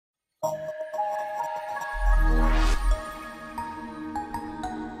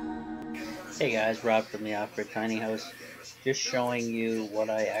Hey guys, Rob from the Off-Grid Tiny House. Just showing you what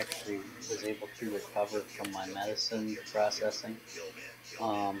I actually was able to recover from my medicine processing.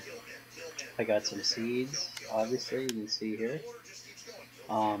 Um, I got some seeds, obviously, you can see here.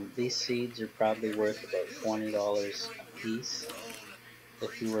 These seeds are probably worth about $20 a piece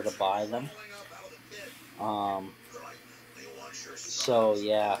if you were to buy them. Um, so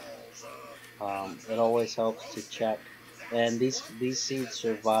yeah, it always helps to check. And these seeds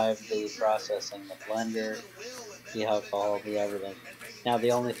survive the processing, the blender, the alcohol, the everything. Now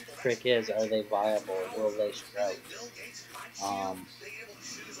the only trick is, are they viable? Will they sprout? Um,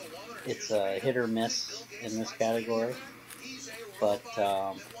 it's a hit or miss in this category, but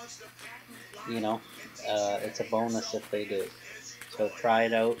you know, it's a bonus if they do. So try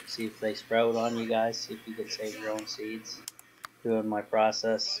it out, see if they sprout on you guys, see if you can save your own seeds. Doing my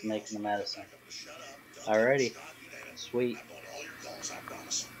process, making the medicine. Alrighty, sweet.